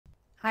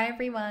Hi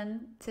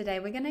everyone, today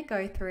we're going to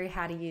go through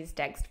how to use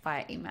Dext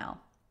via email.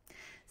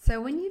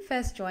 So when you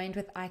first joined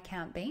with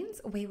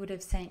iCountBeans, we would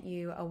have sent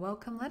you a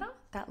welcome letter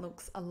that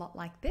looks a lot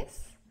like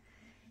this.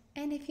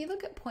 And if you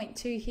look at point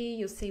 2 here,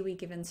 you'll see we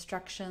give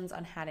instructions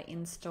on how to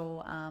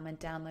install and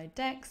download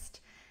Dext.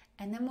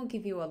 And then we'll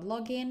give you a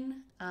login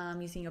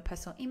using your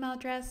personal email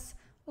address.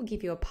 We'll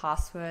give you a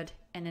password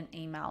and an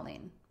email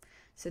in.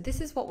 So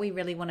this is what we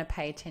really want to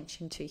pay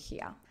attention to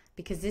here,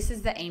 because this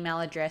is the email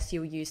address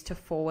you'll use to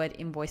forward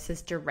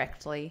invoices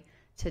directly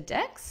to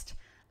Dext.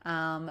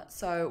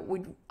 So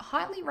we'd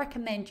highly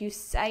recommend you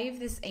save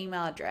this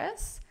email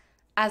address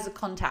as a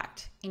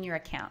contact in your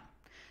account.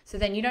 So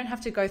then you don't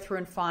have to go through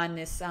and find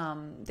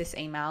this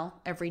email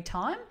every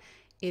time.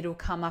 It'll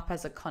come up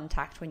as a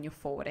contact when you're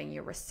forwarding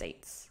your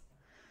receipts.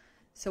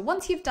 So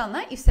once you've done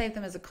that, you've saved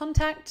them as a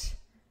contact,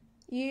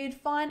 you'd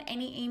find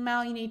any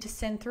email you need to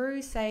send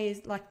through,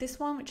 say like this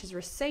one, which is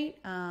receipt.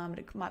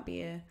 It might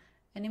be an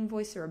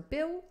invoice or a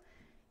bill.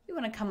 You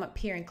want to come up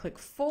here and click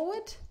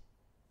forward,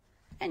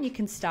 and you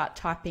can start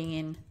typing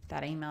in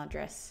that email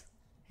address,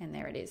 and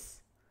there it is.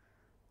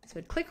 So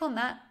we'd click on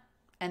that,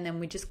 and then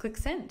we just click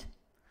send.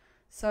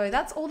 So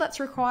that's all that's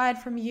required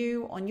from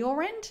you on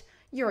your end.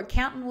 Your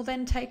accountant will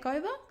then take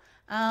over,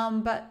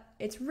 but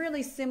it's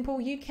really simple.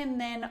 You can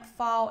then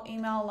file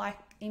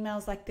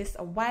emails like this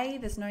away.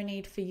 There's no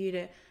need for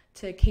you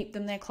to keep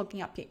them there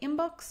clogging up your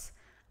inbox.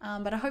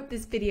 But I hope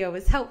this video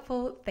was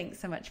helpful. Thanks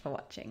so much for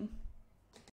watching.